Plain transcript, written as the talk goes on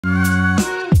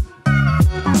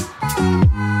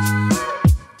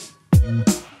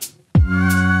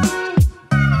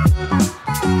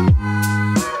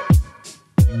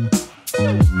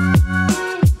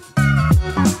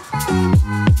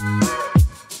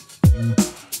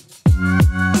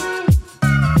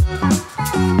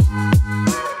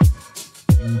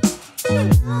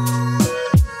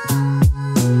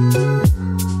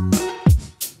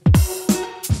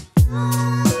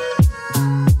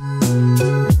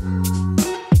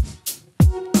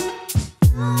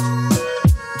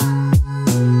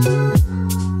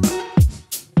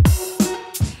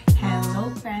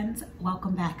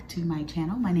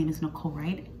is Nicole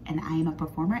Wright, and I am a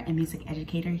performer and music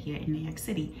educator here in New York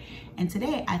City. And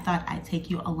today I thought I'd take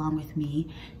you along with me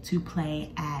to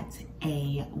play at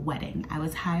a wedding. I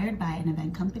was hired by an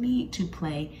event company to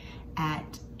play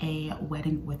at a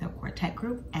wedding with a quartet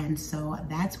group, and so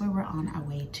that's where we're on our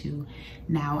way to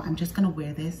now. I'm just gonna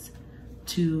wear this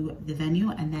to the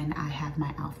venue, and then I have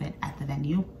my outfit at the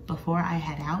venue. Before I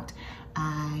head out,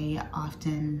 I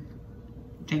often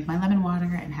drink my lemon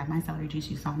water and have my celery juice.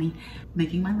 You saw me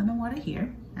making my lemon water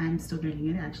here. I'm still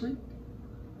drinking it actually.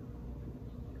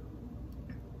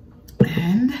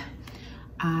 And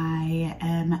I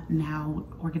am now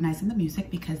organizing the music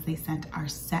because they sent our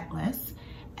set list,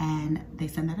 and they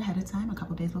send that ahead of time, a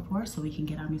couple days before, so we can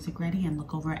get our music ready and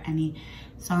look over any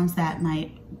songs that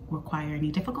might require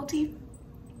any difficulty,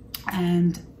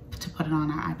 and to put it on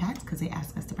our iPads because they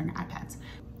asked us to bring our iPads.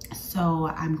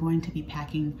 So I'm going to be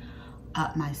packing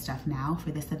up my stuff now.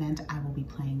 For this event, I will be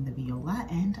playing the viola,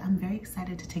 and I'm very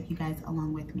excited to take you guys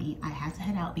along with me. I had to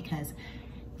head out because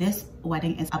this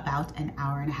wedding is about an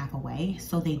hour and a half away,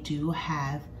 so they do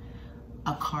have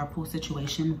a carpool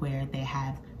situation where they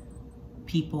have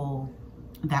people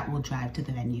that will drive to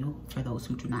the venue for those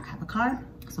who do not have a car,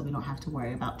 so we don't have to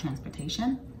worry about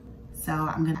transportation. So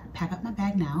I'm gonna pack up my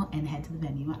bag now and head to the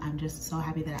venue. I'm just so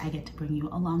happy that I get to bring you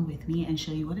along with me and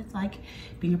show you what it's like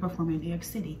being a performer in New York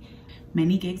City.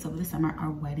 Many gigs over the summer are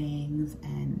weddings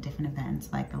and different events.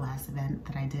 Like the last event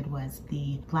that I did was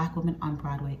the Black Women on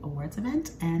Broadway Awards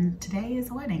event, and today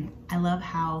is a wedding. I love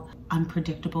how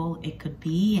unpredictable it could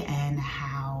be and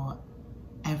how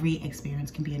every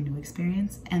experience can be a new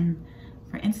experience. And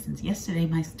for instance, yesterday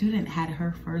my student had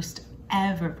her first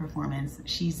ever performance.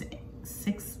 She's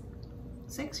six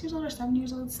years old or 7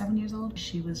 years old, 7 years old.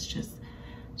 She was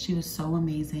so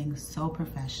amazing, so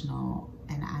professional.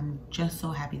 And I'm just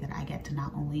so happy that I get to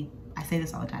not only, I say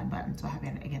this all the time, but I'm so happy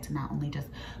that I get to not only just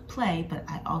play, but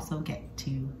I also get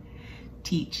to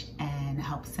teach and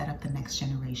help set up the next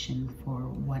generation for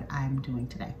what I'm doing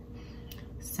today.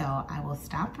 So I will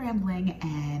stop rambling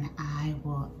and I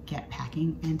will get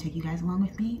packing and take you guys along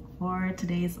with me for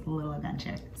today's little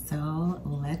adventure. So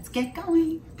let's get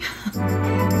going.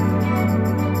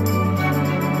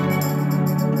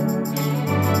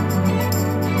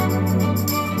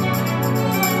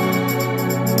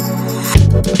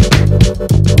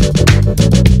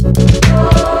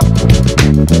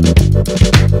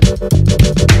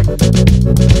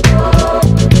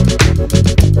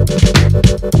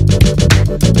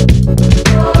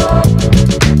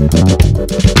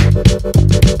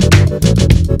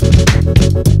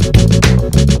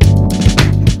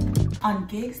 On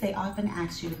gigs, they often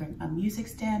ask you to bring a music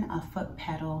stand, a foot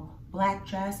pedal, black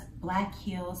dress, black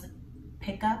heels,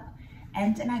 pickup,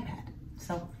 and an iPad.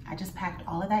 So I just packed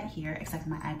all of that here except for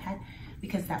my iPad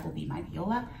because that will be my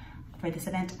viola. For this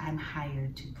event, I'm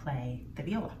hired to play the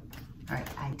viola. All right,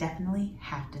 I definitely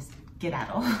have to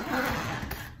skedaddle.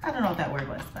 I don't know what that word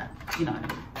was, but you know what I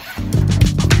mean.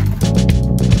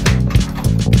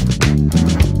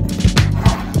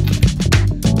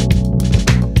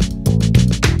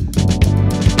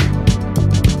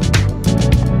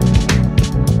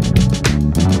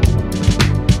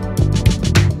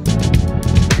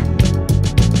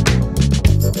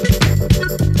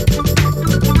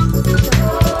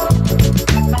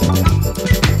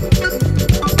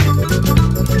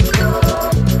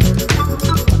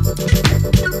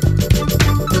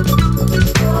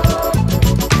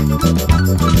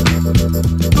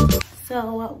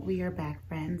 We are back,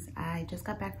 friends. I just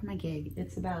got back from my gig.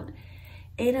 It's about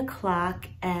 8 o'clock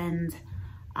and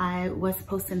I was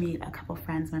supposed to meet a couple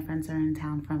friends. My friends are in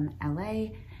town from LA,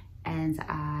 and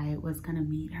I was gonna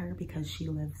meet her because she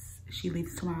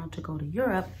leaves tomorrow to go to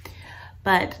Europe.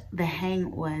 But the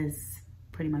hang was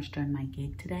pretty much during my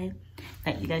gig today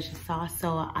that you guys just saw,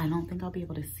 so I don't think I'll be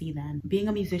able to see them. Being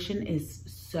a musician is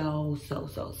so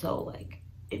like,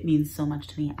 it means so much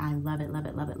to me. I love it, love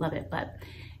it, love it, love it, but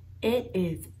it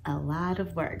is a lot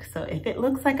of work. So if it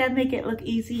looks like I make it look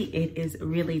easy, it is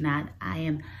really not. I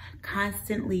am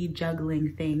constantly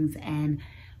juggling things and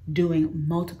doing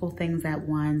multiple things at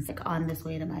once. Like on this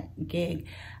way to my gig,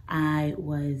 I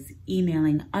was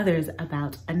emailing others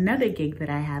about another gig that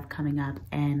I have coming up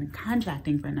and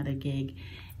contracting for another gig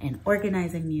and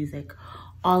organizing music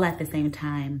all at the same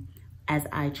time as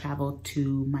I traveled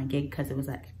to my gig because it was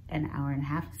like an hour and a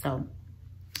half. So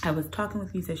I was talking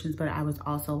with musicians, but I was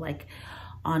also like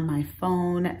on my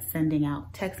phone, sending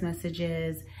out text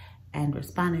messages and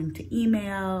responding to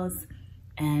emails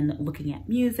and looking at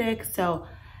music. So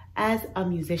as a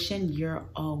musician, you're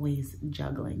always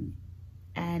juggling.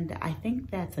 And I think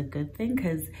that's a good thing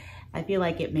because I feel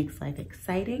like it makes life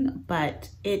exciting, but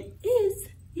it is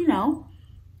you know,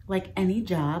 like any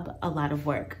job, a lot of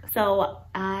work. So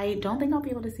I don't think I'll be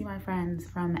able to see my friends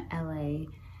from LA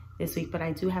this week, but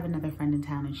I do have another friend in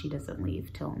town and she doesn't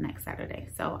leave till next Saturday.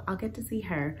 So I'll get to see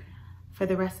her for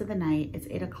the rest of the night. It's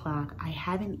 8 o'clock. I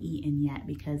haven't eaten yet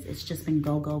because it's just been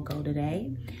go, go, go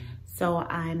today. So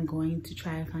I'm going to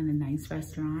try to find a nice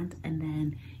restaurant. And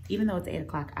then even though it's 8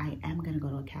 o'clock, I am gonna go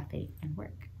to a cafe and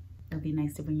work. It'll be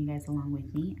nice to bring you guys along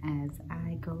with me as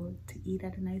I go to eat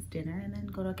at a nice dinner and then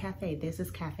go to a cafe. There's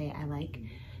this cafe I like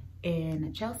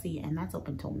in Chelsea and that's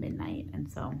open till midnight. And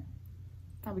so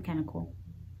that'll be kind of cool.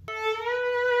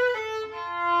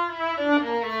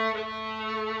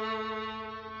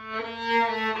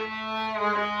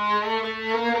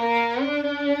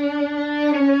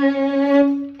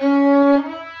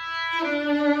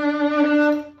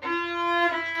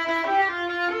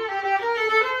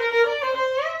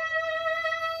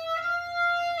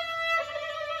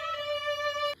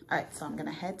 All right, so I'm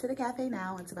gonna head to the cafe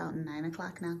now. It's about 9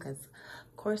 o'clock now because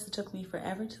of course it took me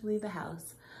forever to leave the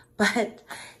house. But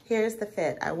here's the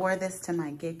fit. I wore this to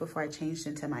my gig before I changed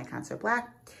into my concert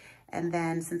black. And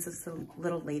then since it's a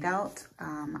little late out,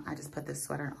 I just put this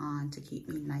sweater on to keep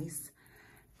me nice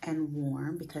and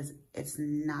warm because it's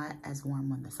not as warm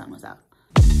when the sun was out.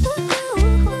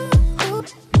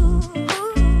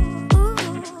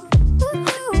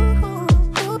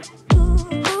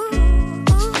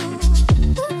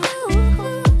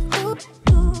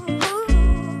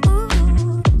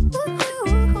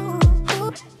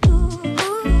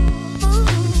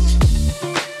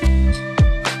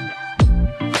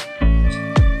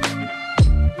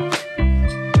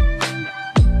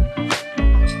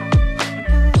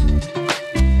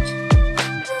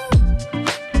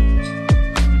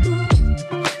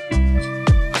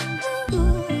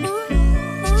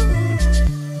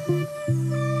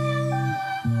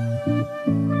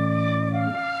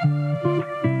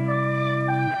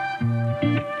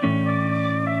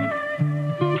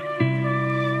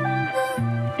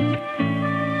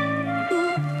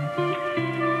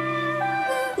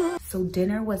 So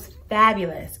dinner was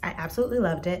fabulous. I absolutely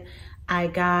loved it. I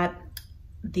got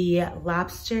the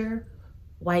lobster,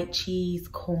 white cheese,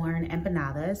 corn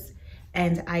empanadas,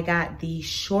 and I got the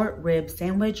short rib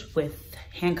sandwich with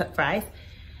hand-cut fries.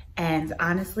 And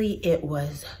honestly, it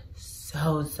was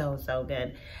so, so, so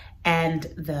good. And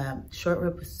the short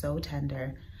rib was so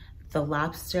tender. The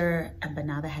lobster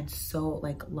empanada had so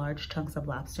like large chunks of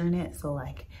lobster in it. So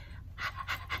like,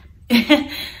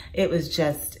 it was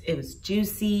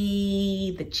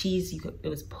juicy. The cheese, it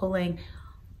was pulling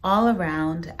all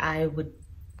around. I would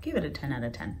give it a 10 out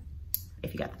of 10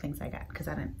 if you got the things I got, because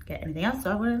I didn't get anything else. So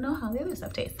I want to know how the other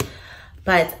stuff tastes.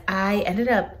 But I ended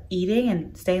up eating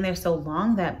and staying there so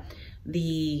long that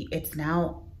it's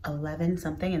now 11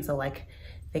 something. And so like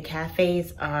the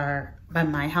cafes by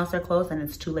my house are closed and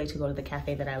it's too late to go to the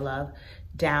cafe that I love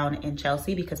down in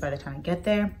Chelsea because by the time I get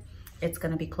there, it's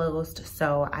gonna be closed.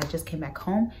 So I just came back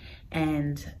home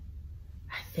and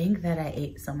I think that I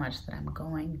ate so much that I'm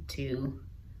going to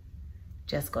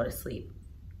just go to sleep.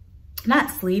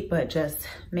 Not sleep, but just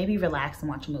maybe relax and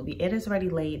watch a movie. It is already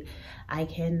late. I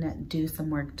can do some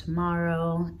work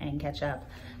tomorrow and catch up.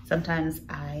 Sometimes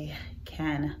I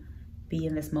can be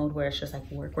in this mode where it's just like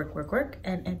work, work, work, work,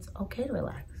 and it's okay to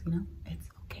relax, you know? It's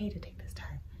okay to take this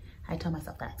time. I tell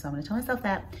myself that. So I'm gonna tell myself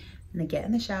that. I'm gonna get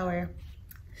in the shower,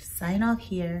 sign off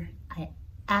here. I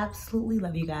absolutely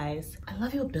love you guys. I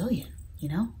love you a billion, you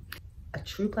know? A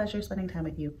true pleasure spending time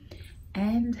with you.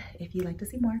 And if you'd like to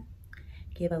see more,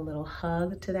 give a little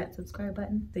hug to that subscribe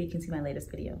button so you can see my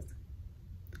latest videos.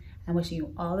 I'm wishing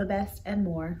you all the best and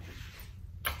more.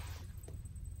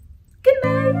 Good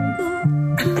night.